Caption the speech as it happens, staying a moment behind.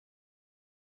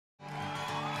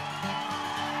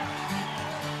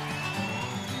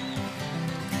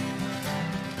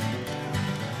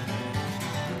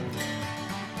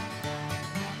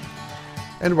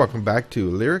and welcome back to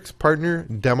Lyrics Partner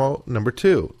Demo number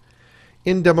 2.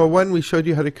 In Demo 1 we showed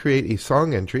you how to create a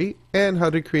song entry and how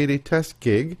to create a test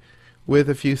gig with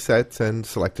a few sets and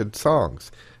selected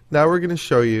songs. Now we're going to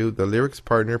show you the Lyrics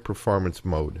Partner Performance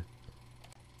mode.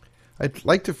 I'd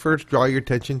like to first draw your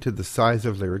attention to the size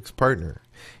of Lyrics Partner.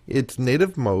 Its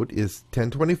native mode is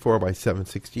 1024 by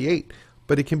 768,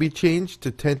 but it can be changed to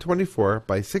 1024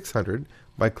 by 600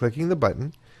 by clicking the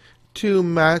button to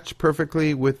match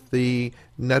perfectly with the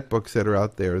netbooks that are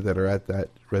out there that are at that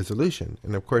resolution.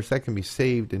 And of course that can be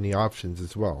saved in the options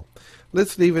as well.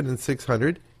 Let's leave it in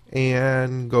 600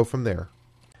 and go from there.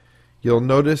 You'll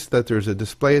notice that there's a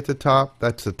display at the top.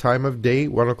 That's the time of day,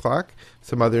 1 o'clock.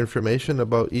 Some other information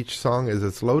about each song as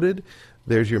it's loaded.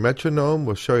 There's your metronome.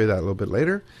 We'll show you that a little bit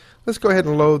later. Let's go ahead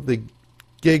and load the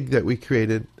gig that we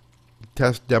created,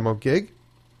 test demo gig.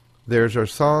 There's our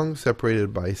song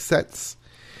separated by sets.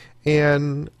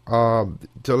 And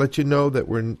to let you know that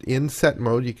we're in set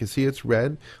mode, you can see it's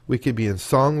red. We could be in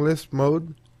song list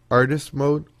mode, artist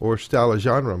mode, or style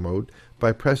genre mode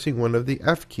by pressing one of the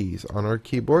F keys on our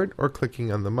keyboard or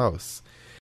clicking on the mouse.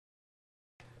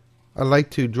 I'd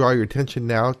like to draw your attention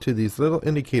now to these little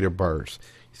indicator bars.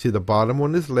 You see the bottom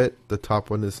one is lit, the top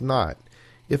one is not.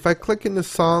 If I click in the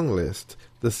song list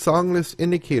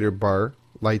indicator bar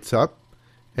lights up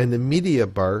and the media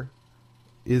bar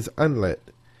is unlit.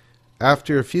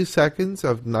 After a few seconds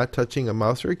of not touching a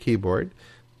mouse or a keyboard,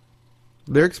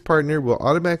 Lyrics Partner will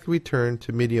automatically return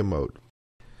to media mode.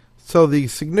 So the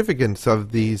significance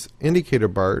of these indicator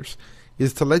bars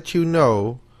is to let you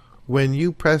know when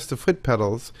you press the foot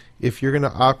pedals if you're going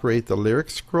to operate the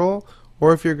lyric scroll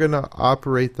or if you're going to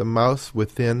operate the mouse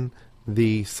within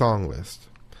the song list.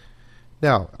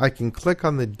 Now I can click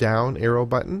on the down arrow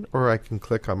button or I can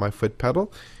click on my foot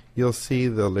pedal. You'll see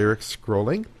the lyrics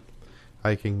scrolling.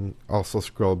 I can also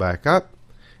scroll back up,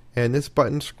 and this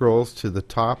button scrolls to the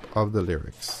top of the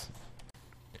lyrics.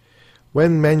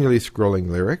 When manually scrolling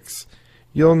lyrics,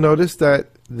 you'll notice that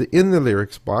in the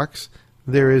lyrics box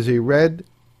there is a red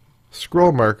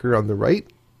scroll marker on the right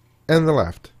and the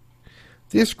left.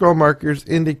 These scroll markers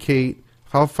indicate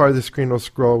how far the screen will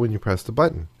scroll when you press the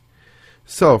button.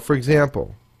 So, for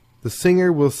example, the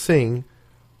singer will sing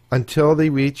until they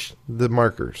reach the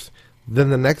markers. Then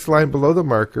the next line below the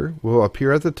marker will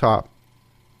appear at the top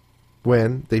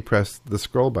when they press the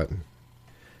scroll button.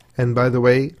 And by the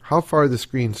way, how far the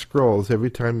screen scrolls every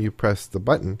time you press the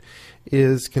button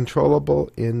is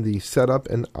controllable in the Setup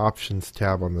and Options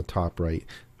tab on the top right.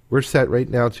 We're set right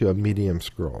now to a medium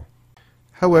scroll.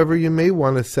 However, you may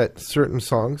want to set certain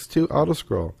songs to auto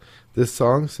scroll. This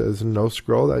song says no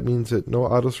scroll. That means that no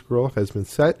auto scroll has been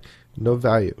set, no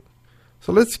value.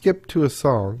 So let's skip to a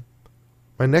song.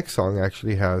 My next song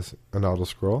actually has an auto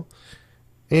scroll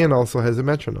and also has a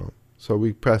metronome. So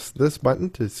we press this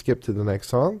button to skip to the next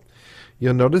song.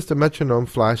 You'll notice the metronome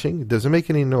flashing. It doesn't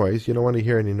make any noise. You don't want to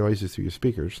hear any noises through your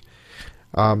speakers.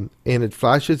 And it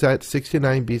flashes at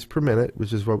 69 beats per minute,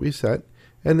 which is what we set.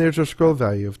 And there's our scroll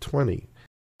value of 20.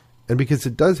 And because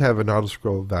it does have an auto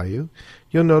scroll value,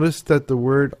 you'll notice that the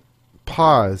word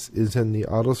pause is in the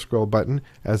auto scroll button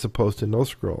as opposed to no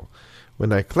scroll.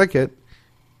 When I click it,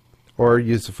 or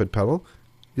use the foot pedal,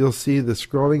 you'll see the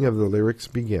scrolling of the lyrics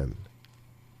begin.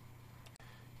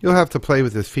 You'll have to play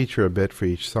with this feature a bit for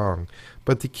each song,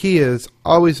 but the key is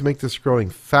always make the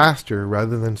scrolling faster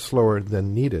rather than slower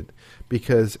than needed,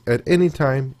 because at any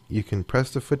time you can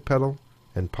press the foot pedal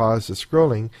and pause the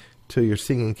scrolling till your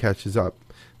singing catches up.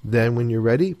 Then when you're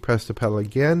ready, press the pedal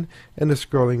again and the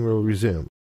scrolling will resume.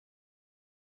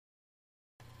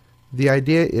 The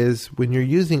idea is when you're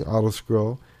using auto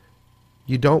scroll,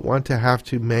 you don't want to have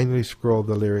to manually scroll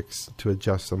the lyrics to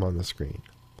adjust them on the screen.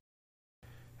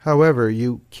 However,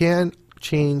 you can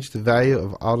change the value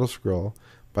of auto scroll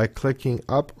by clicking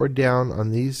up or down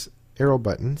on these arrow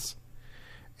buttons,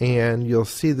 and you'll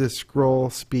see the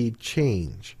scroll speed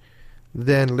change.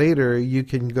 Then later you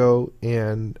can go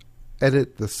and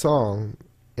edit the song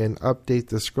and update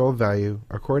the scroll value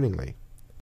accordingly.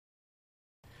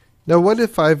 Now what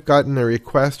if I've gotten a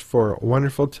request for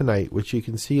Wonderful Tonight, which you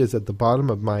can see is at the bottom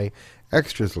of my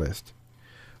extras list.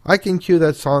 I can cue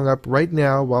that song up right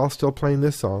now while still playing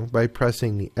this song by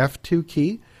pressing the F2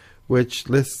 key, which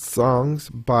lists songs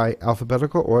by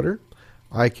alphabetical order.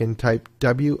 I can type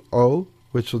WO,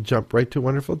 which will jump right to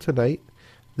Wonderful Tonight.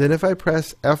 Then if I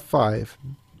press F5,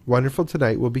 Wonderful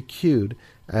Tonight will be cued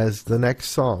as the next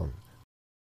song.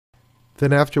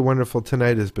 Then after Wonderful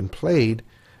Tonight has been played,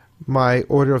 my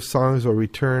order of songs will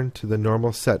return to the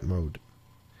normal set mode.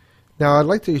 Now I'd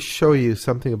like to show you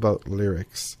something about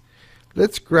lyrics.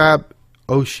 Let's grab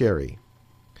Oh Sherry.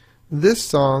 This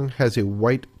song has a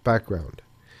white background.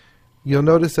 you'll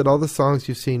notice that all the songs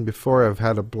you've seen before have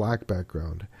had a black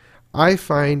background. I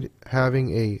find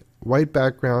having a white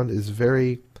background is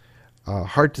very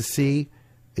hard to see.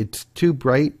 It's too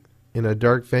bright in a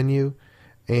dark venue,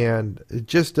 and it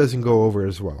just doesn't go over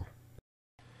as well.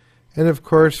 And of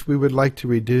course, we would like to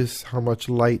reduce how much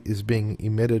light is being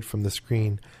emitted from the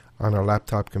screen on our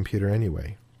laptop computer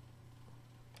anyway.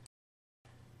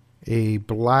 A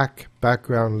black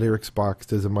background lyrics box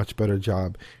does a much better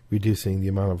job reducing the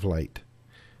amount of light.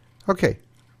 Okay,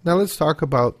 now let's talk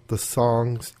about the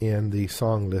songs in the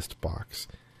song list box.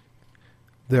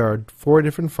 There are 4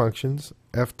 different functions.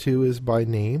 F2 is by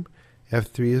name,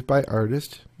 F3 is by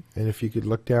artist, and if you could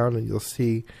look down and you'll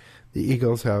see the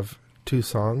Eagles have 2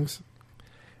 songs.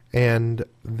 And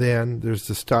then there's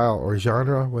the style or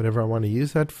genre, whatever I want to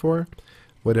use that for,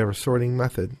 whatever sorting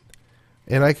method.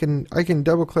 And I can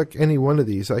double click any one of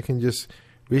these. I can just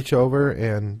reach over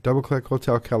and double click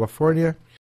Hotel California,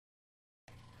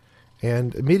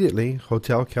 and immediately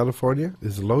Hotel California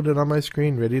is loaded on my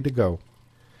screen, ready to go.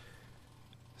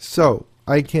 So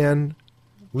I can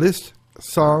list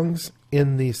songs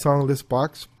in the song list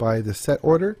box by the set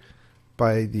order,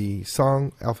 by the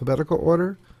song alphabetical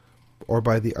order, or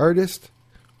by the artist,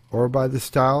 or by the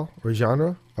style or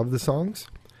genre of the songs.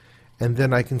 And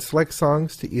then I can select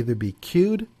songs to either be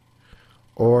queued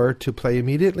or to play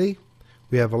immediately.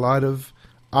 We have a lot of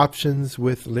options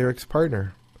with Lyrics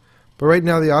Partner. But right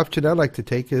now the option I'd like to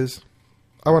take is,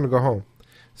 I want to go home.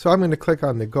 So I'm going to click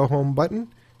on the Go Home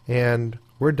button, and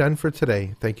we're done for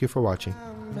today. Thank you for watching.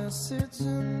 Message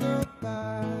in the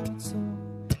bottle.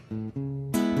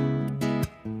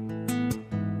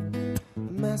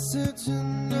 Message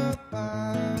in the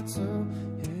bottle.